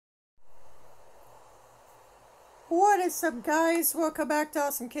What is up, guys? Welcome back to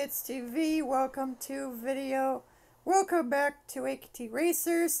Awesome Kids TV. Welcome back to AKT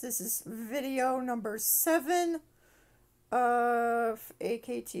Racers. This is video number 7 of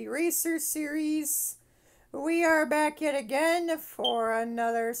AKT Racers series. We are back yet again for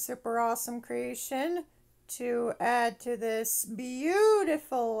another super awesome creation to add to this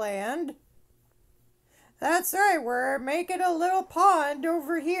beautiful land. That's right, we're making a little pond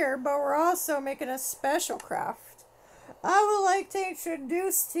over here, but we're also making a special craft. I would like to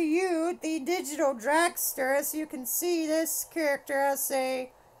introduce to you the digital dragster. As you can see, this character has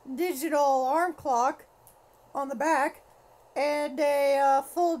a digital alarm clock on the back and a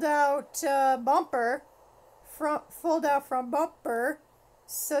fold-out bumper, fold-out front bumper,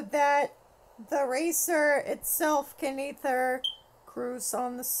 so that the racer itself can either cruise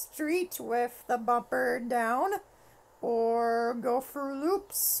on the street with the bumper down or go through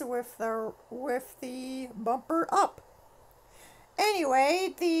loops with the bumper up.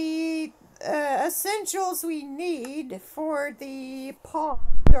 Anyway, the essentials we need for the pond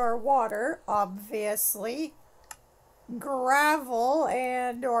are water, obviously, gravel,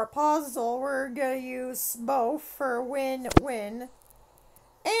 and or puzzle. We're gonna use both for win-win.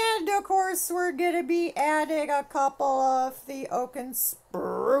 And of course, we're gonna be adding a couple of the oak and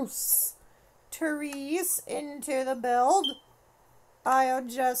spruce trees into the build. I'll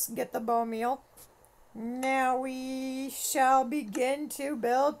just get the bone meal. Now we shall begin to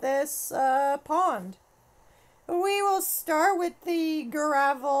build this pond. We will start with the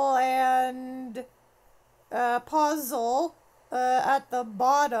gravel and puzzle at the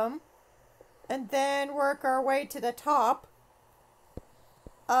bottom, and then work our way to the top.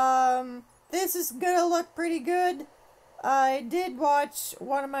 This is gonna look pretty good. I did watch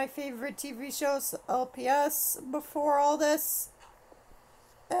one of my favorite TV shows, LPS, before all this.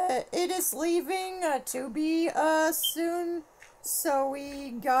 It is leaving to be soon, so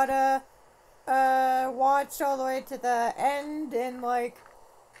we gotta watch all the way to the end and like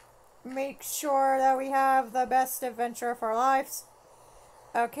make sure that we have the best adventure of our lives.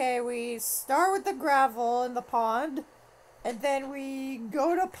 Okay, we start with the gravel in the pond, and then we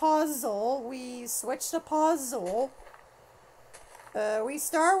go to puzzle. We switch to puzzle. We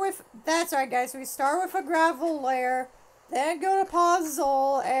start with, that's right guys, we start with a gravel layer, then go to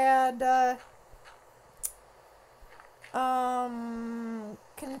puzzle and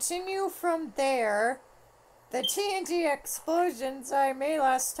continue from there. The TNT explosions I made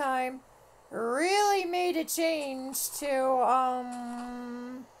last time really made a change to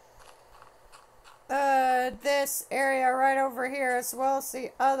this area right over here, as well as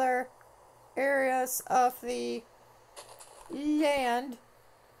the other areas of the land.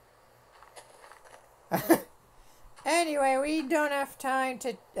 Anyway, we don't have time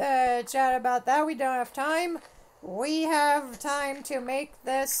to chat about that. We don't have time. We have time to make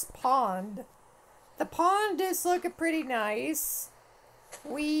this pond. The pond is looking pretty nice.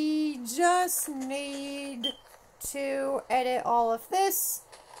 We just need to edit all of this.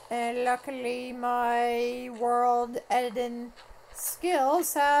 And luckily my world editing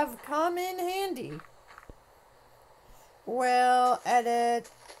skills have come in handy. We'll edit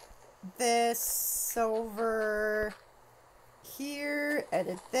this over here,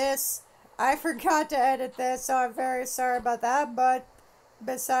 edit this. I forgot to edit this, so I'm very sorry about that, but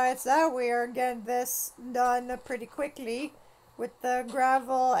besides that, we are getting this done pretty quickly with the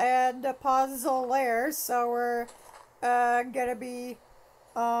gravel and the puzzle layers, so we're gonna be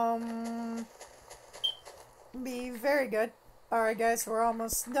very good. Alright guys, we're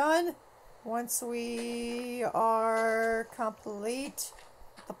almost done. Once we are complete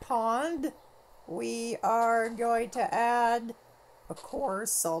the pond, we are going to add, of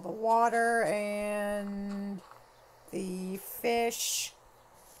course, all the water and the fish.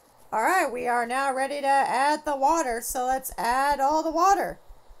 Alright, we are now ready to add the water, so let's add all the water.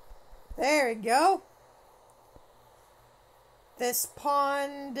 There we go. This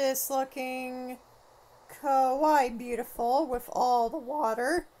pond is looking quite beautiful with all the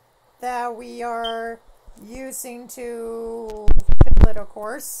water that we are using to fill it, of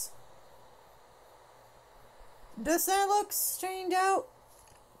course. Does that look strained out?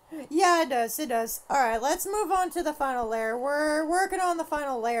 Yeah, it does, it does. Alright, let's move on to the final layer. We're working on the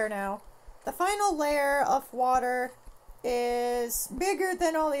final layer now. The final layer of water is bigger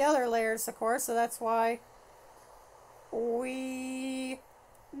than all the other layers, of course, so that's why we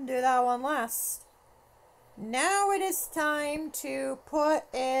do that one last. Now it is time to put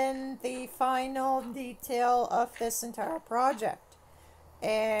in the final detail of this entire project.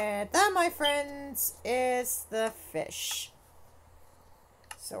 And that, my friends, is the fish.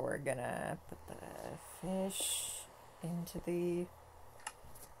 So we're gonna put the fish into the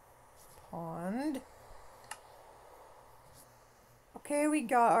pond. Okay, we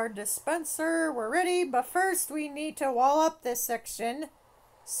got our dispenser. We're ready, but first we need to wall up this section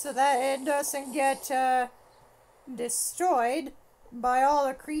so that it doesn't get destroyed by all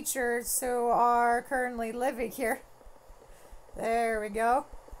the creatures who are currently living here. There we go.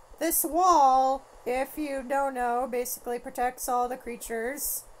 This wall, if you don't know, basically protects all the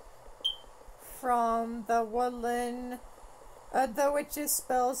creatures from the woodland, the witches'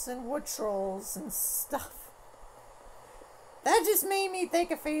 spells and wood trolls and stuff. That just made me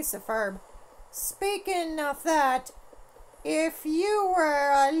think of Face of Herb. Speaking of that, if you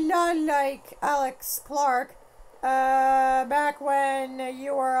were a lot like Alex Clark, back when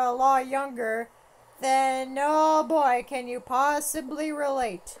you were a lot younger, then oh boy, can you possibly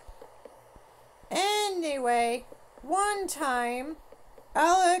relate. Anyway, one time,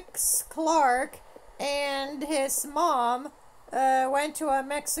 Alex Clark and his mom went to a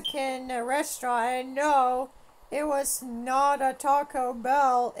Mexican restaurant, and no, it was not a Taco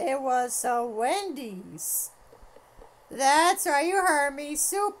Bell, it was a Wendy's. That's right, you heard me.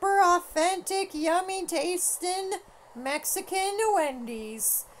 Super authentic, yummy tasting Mexican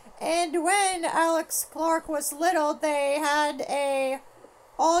Wendy's. And when Alex Clark was little, they had a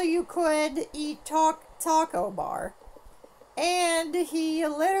all-you-could-eat taco bar. And he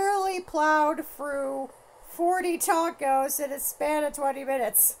literally plowed through 40 tacos in a span of 20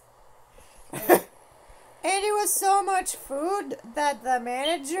 minutes. And it was so much food that the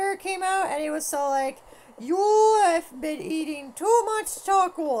manager came out and he was so like, "You have been eating too much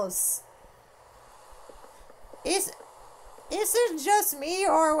tacos." Is it just me,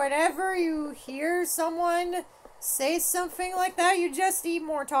 or whenever you hear someone say something like that, you just eat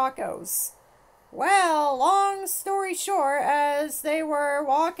more tacos? Well, long story short, as they were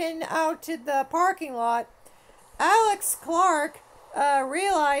walking out to the parking lot, Alex Clark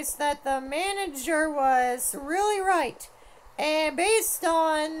realized that the manager was really right. And based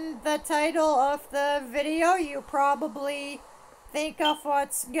on the title of the video, you probably think of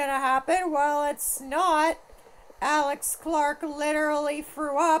what's gonna happen. Well, it's not. Alex Clark literally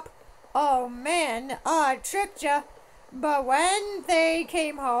threw up. Oh man, I tricked ya. But when they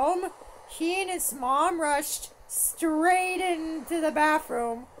came home, he and his mom rushed straight into the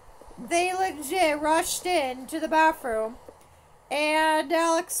bathroom. They legit rushed into the bathroom. And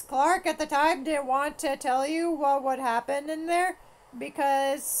Alex Clark at the time didn't want to tell you what would happen in there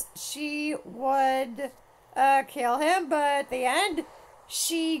because she would kill him. But at the end,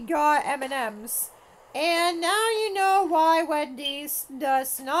 she got M&Ms. And now you know why Wendy's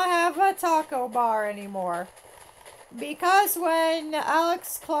does not have a taco bar anymore. Because when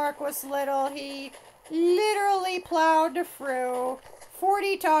Alex Clark was little, he literally plowed through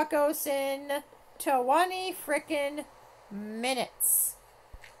 40 tacos in 20 frickin' minutes.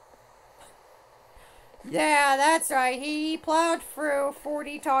 Yeah, that's right. He plowed through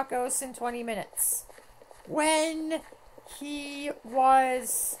 40 tacos in 20 minutes. When he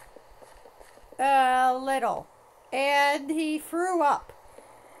was little. And he threw up.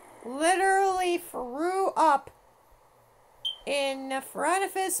 Literally threw up in front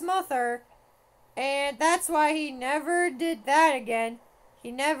of his mother. And that's why he never did that again.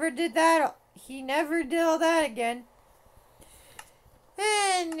 He never did that. He never did all that again.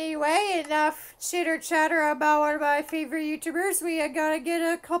 Anyway, enough chitter chatter about one of my favorite YouTubers. We gotta get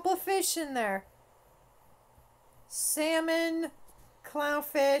a couple fish in there. Salmon,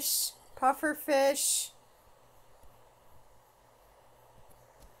 clownfish, pufferfish.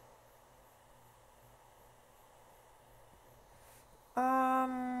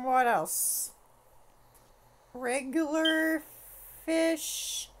 What else? Regular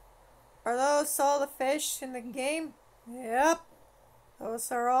fish. Are those all the fish in the game? Yep.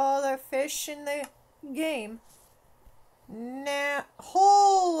 Those are all the fish in the game. Now,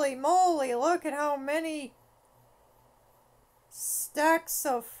 holy moly, look at how many stacks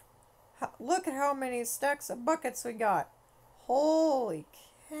of, look at how many stacks of buckets we got. Holy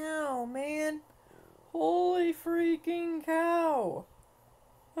cow, man. Holy freaking cow.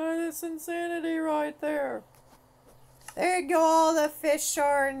 That's insanity right there. There you go, all the fish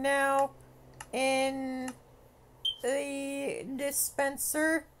are now in the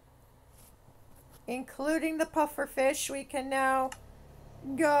dispenser, including the pufferfish. We can now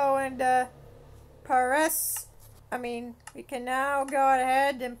go and we can now go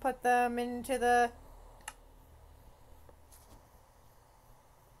ahead and put them into the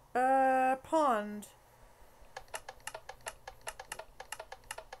pond.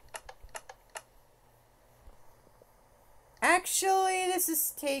 Actually, this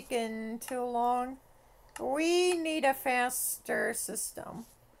is taking too long. We need a faster system.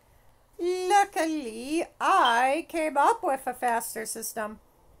 Luckily, I came up with a faster system.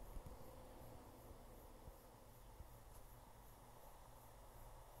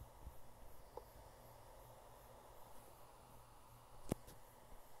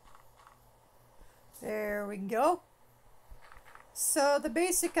 There we go. So the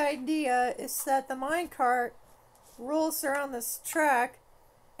basic idea is that the minecart rolls around this track,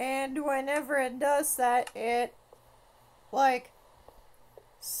 and whenever it does that, it like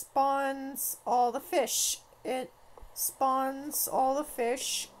spawns all the fish. It spawns all the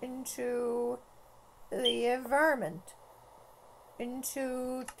fish into the environment,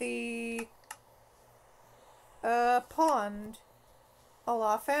 into the pond a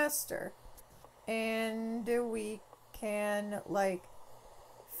lot faster. And we can like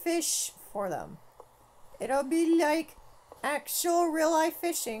fish for them. It'll be like actual real life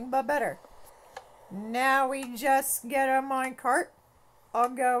fishing, but better. Now we just get a minecart. I'll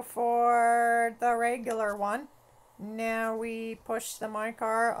go for the regular one. Now we push the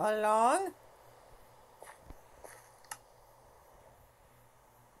minecart along.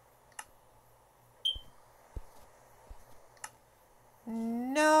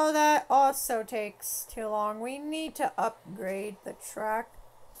 No, that also takes too long. We need to upgrade the track.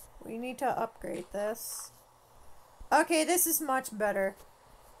 We need to upgrade this. Okay, this is much better.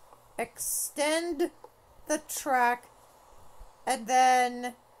 Extend the track and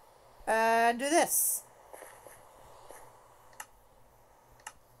then do this.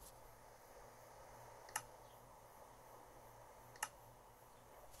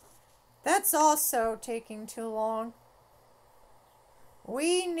 That's also taking too long.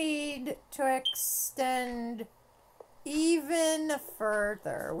 We need to extend even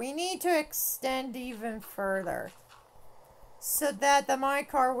further. We need to extend even further so that the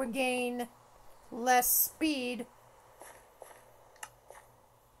minecart would gain less speed.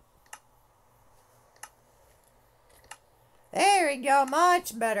 There we go,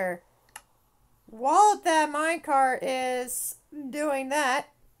 much better. While that minecart is doing that,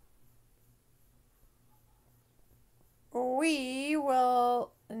 we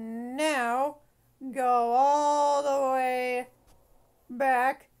will now go all the way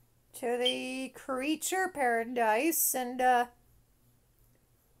back to the creature paradise and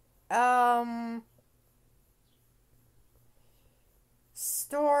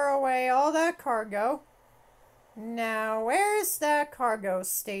store away all that cargo. Now, where's that cargo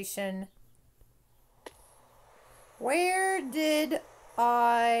station? Where did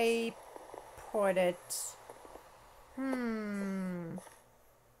I put it?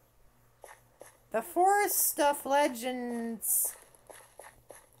 The Forest of Legends.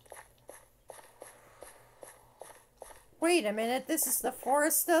 Wait a minute, this is the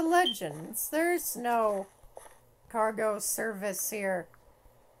Forest of Legends. There's no cargo service here.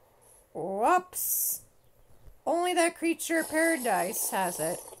 Whoops. Only that creature paradise has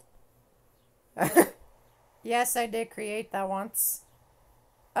it. Yes, I did create that once.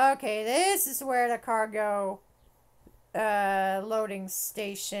 Okay, this is where the cargo loading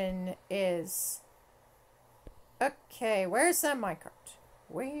station is. Okay, where's that minecart?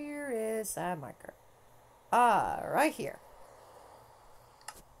 Where is that minecart? Ah, right here.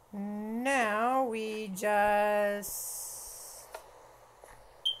 Now we just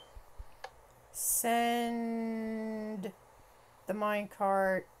send the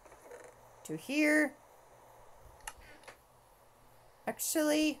minecart to here.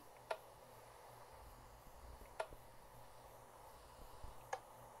 Actually,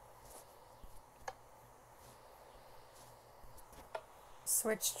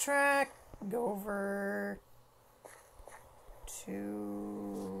 switch track, go over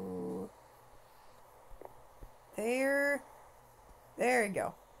to there. There you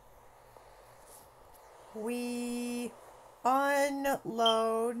go. We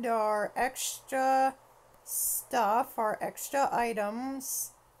unload our extra stuff, our extra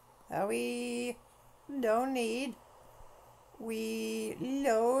items that we don't need. We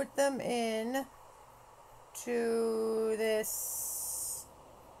load them in to this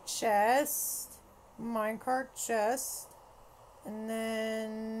chest, minecart chest, and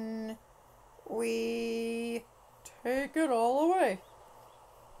then we take it all away.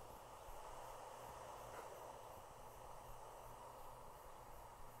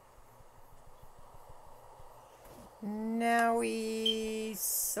 Now we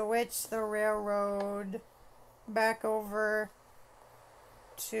switch the railroad back over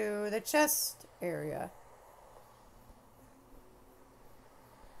to the chest area.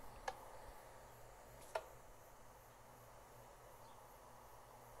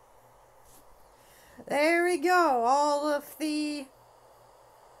 There we go. All of the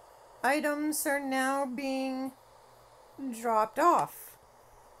items are now being dropped off.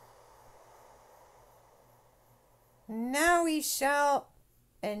 Now we shall,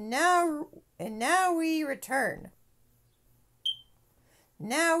 and now we return.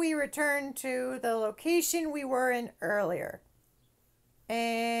 Now we return to the location we were in earlier.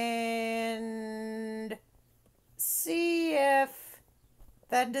 And see if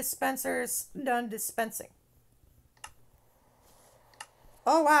that dispenser's done dispensing.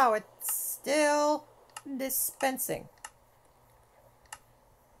 Oh wow, it's still dispensing.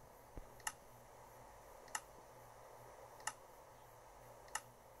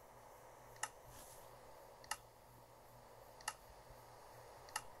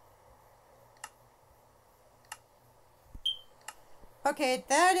 Okay,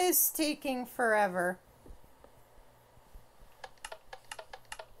 that is taking forever.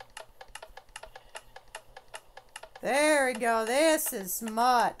 There we go. This is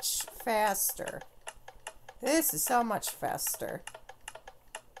much faster. This is so much faster.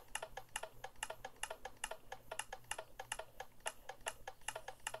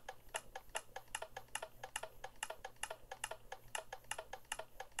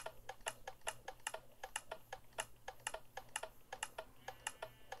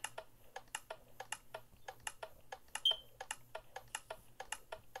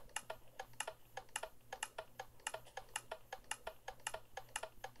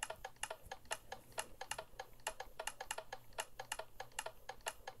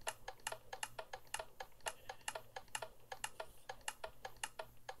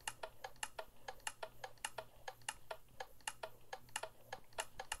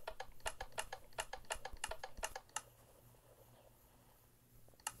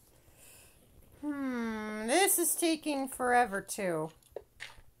 This is taking forever too.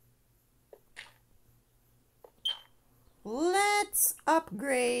 Let's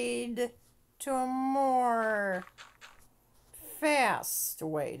upgrade to a more fast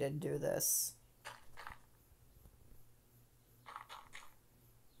way to do this.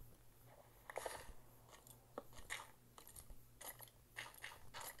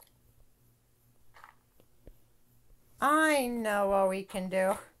 I know what we can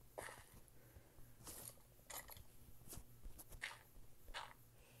do.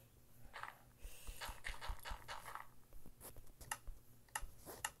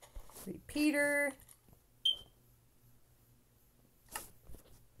 Repeater.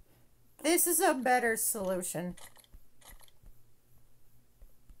 This is a better solution.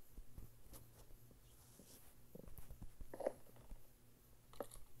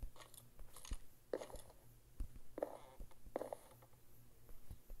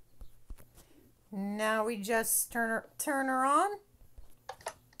 Now we just turn her on.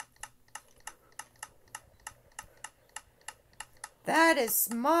 That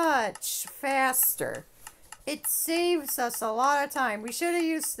is much faster. It saves us a lot of time. We should have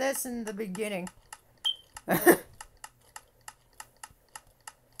used this in the beginning.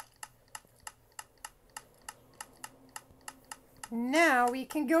 Now we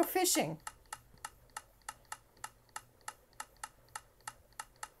can go fishing.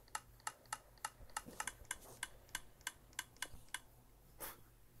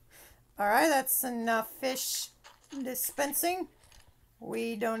 Alright, that's enough fish dispensing.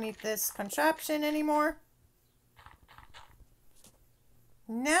 We don't need this contraption anymore.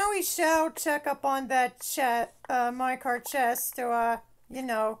 Now we shall check up on that minecart chest to, you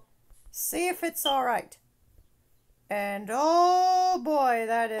know, see if it's alright. And oh boy,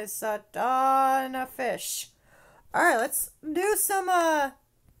 that is a ton of fish. Alright, let's do some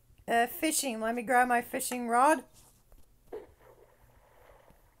fishing. Let me grab my fishing rod.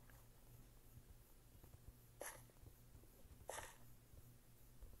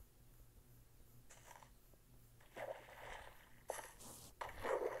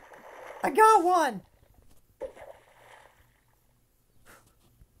 I got one!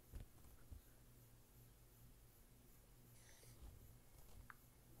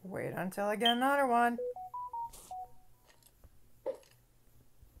 Wait until I get another one.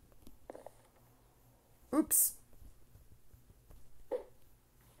 Oops.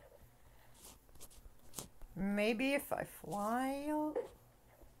 Maybe if I fly, I'll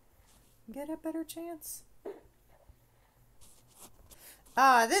get a better chance.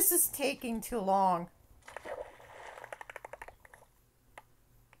 This is taking too long.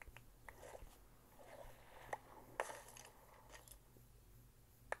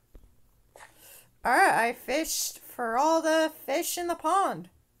 Alright, I fished for all the fish in the pond.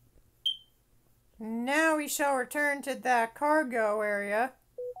 Now we shall return to that cargo area.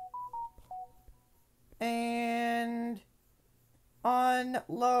 and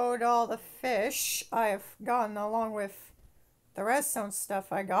unload all the fish I've gotten along with the redstone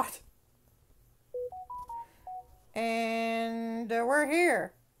stuff I got. And we're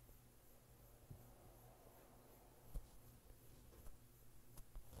here.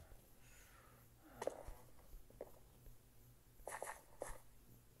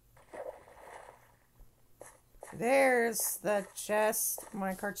 There's the chest,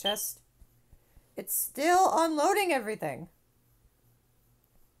 minecart chest. It's still unloading everything.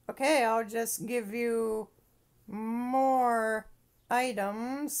 Okay, I'll just give you more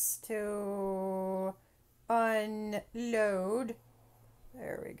items to unload.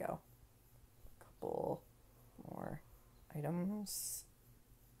 There we go. Couple more items.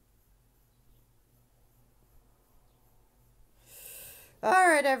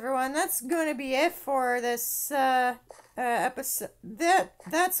 Alright everyone, that's gonna be it for this episode.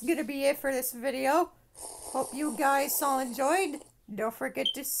 That's gonna be it for this video. Hope you guys all enjoyed. Don't forget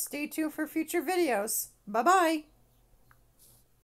to stay tuned for future videos. Bye bye.